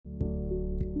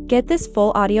Get this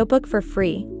full audiobook for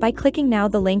free by clicking now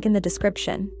the link in the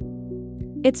description.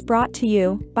 It's brought to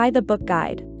you by the Book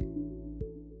Guide.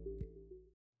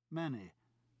 Many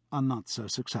are not so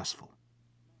successful.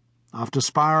 After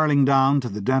spiraling down to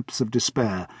the depths of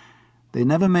despair, they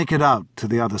never make it out to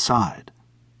the other side.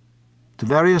 To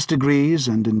various degrees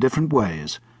and in different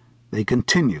ways, they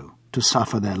continue to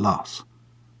suffer their loss.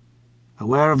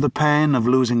 Aware of the pain of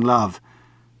losing love,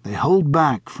 they hold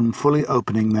back from fully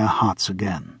opening their hearts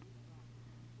again.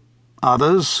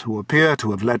 Others, who appear to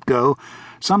have let go,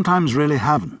 sometimes really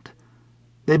haven't.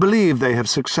 They believe they have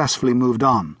successfully moved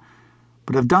on,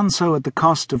 but have done so at the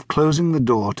cost of closing the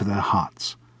door to their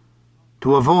hearts.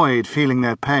 To avoid feeling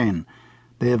their pain,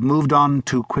 they have moved on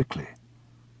too quickly.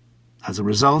 As a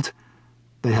result,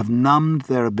 they have numbed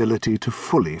their ability to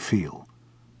fully feel.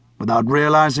 Without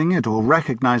realizing it or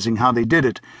recognizing how they did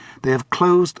it, they have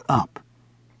closed up.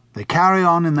 They carry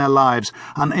on in their lives,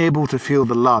 unable to feel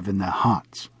the love in their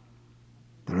hearts.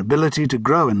 Their ability to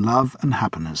grow in love and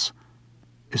happiness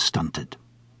is stunted.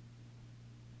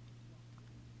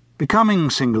 Becoming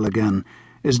single again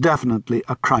is definitely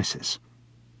a crisis.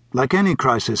 Like any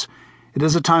crisis, it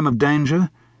is a time of danger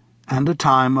and a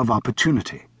time of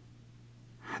opportunity.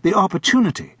 The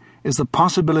opportunity is the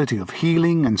possibility of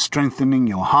healing and strengthening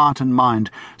your heart and mind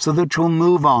so that you'll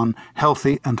move on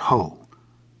healthy and whole.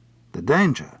 The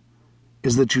danger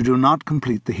is that you do not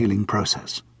complete the healing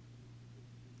process.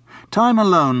 Time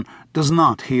alone does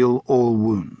not heal all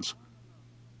wounds.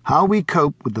 How we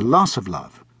cope with the loss of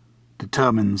love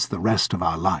determines the rest of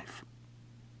our life.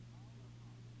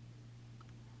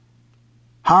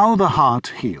 How the heart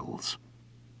heals.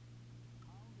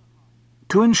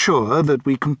 To ensure that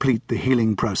we complete the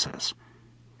healing process,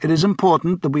 it is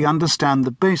important that we understand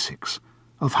the basics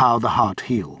of how the heart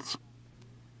heals.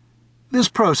 This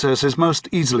process is most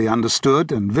easily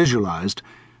understood and visualized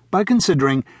by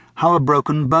considering how a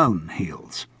broken bone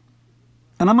heals.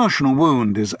 An emotional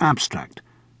wound is abstract,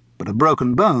 but a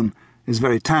broken bone is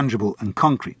very tangible and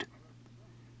concrete.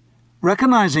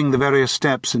 Recognizing the various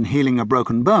steps in healing a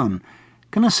broken bone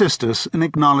can assist us in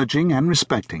acknowledging and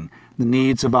respecting the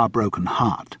needs of our broken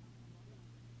heart.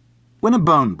 When a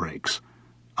bone breaks,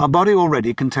 our body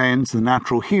already contains the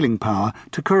natural healing power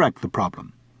to correct the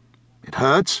problem. It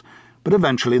hurts, but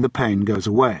eventually the pain goes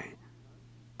away.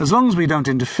 As long as we don't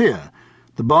interfere,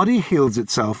 the body heals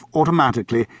itself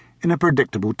automatically in a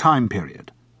predictable time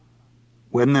period.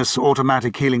 When this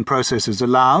automatic healing process is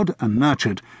allowed and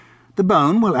nurtured, the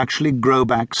bone will actually grow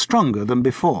back stronger than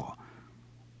before.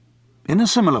 In a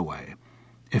similar way,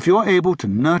 if you're able to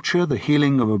nurture the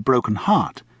healing of a broken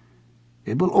heart,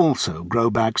 it will also grow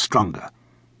back stronger.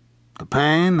 The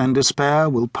pain and despair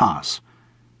will pass,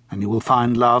 and you will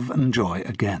find love and joy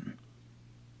again.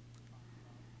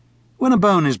 When a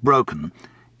bone is broken,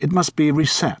 it must be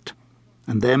reset,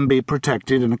 and then be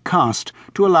protected in a cast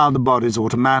to allow the body's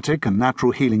automatic and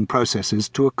natural healing processes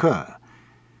to occur.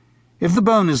 If the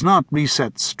bone is not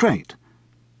reset straight,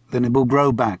 then it will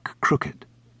grow back crooked.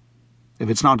 If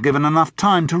it's not given enough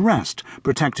time to rest,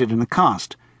 protected in a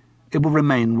cast, it will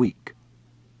remain weak.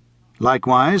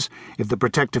 Likewise, if the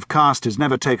protective cast is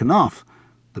never taken off,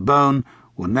 the bone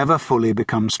will never fully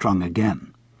become strong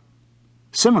again.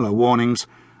 Similar warnings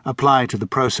apply to the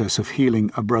process of healing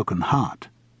a broken heart.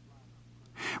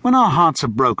 When our hearts are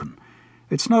broken,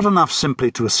 it's not enough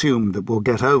simply to assume that we'll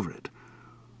get over it.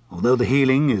 Although the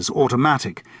healing is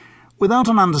automatic, without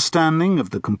an understanding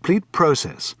of the complete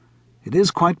process, it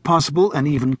is quite possible and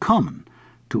even common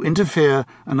to interfere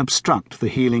and obstruct the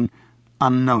healing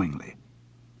unknowingly.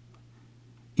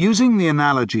 Using the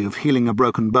analogy of healing a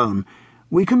broken bone,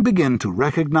 we can begin to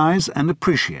recognize and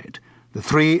appreciate the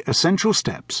 3 essential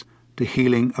steps to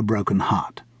healing a broken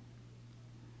heart.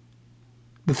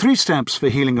 The 3 steps for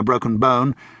healing a broken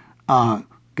bone are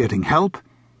getting help,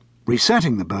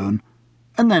 resetting the bone,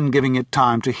 and then giving it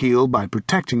time to heal by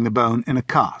protecting the bone in a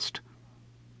cast.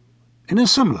 In a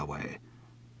similar way,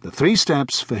 the 3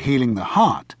 steps for healing the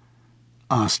heart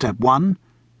are Step 1,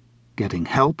 getting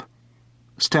help,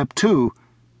 Step 2,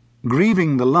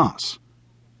 grieving the loss,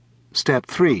 Step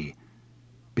 3,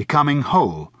 becoming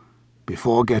whole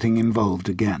before getting involved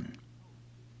again.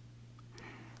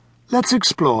 Let's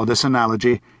explore this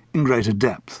analogy in greater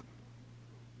depth.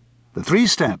 The 3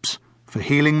 steps for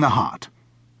healing the heart.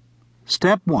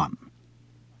 Step 1.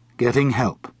 Getting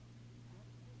help.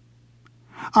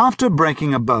 After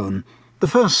breaking a bone, the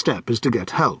first step is to get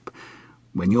help.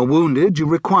 When you're wounded, you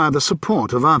require the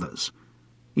support of others.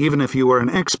 Even if you were an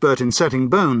expert in setting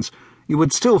bones, you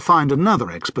would still find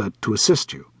another expert to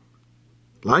assist you.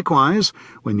 Likewise,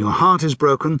 when your heart is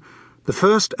broken, the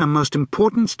first and most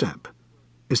important step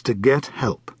is to get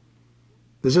help.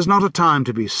 This is not a time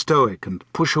to be stoic and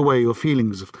push away your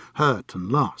feelings of hurt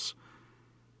and loss.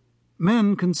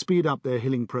 Men can speed up their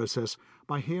healing process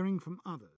by hearing from others.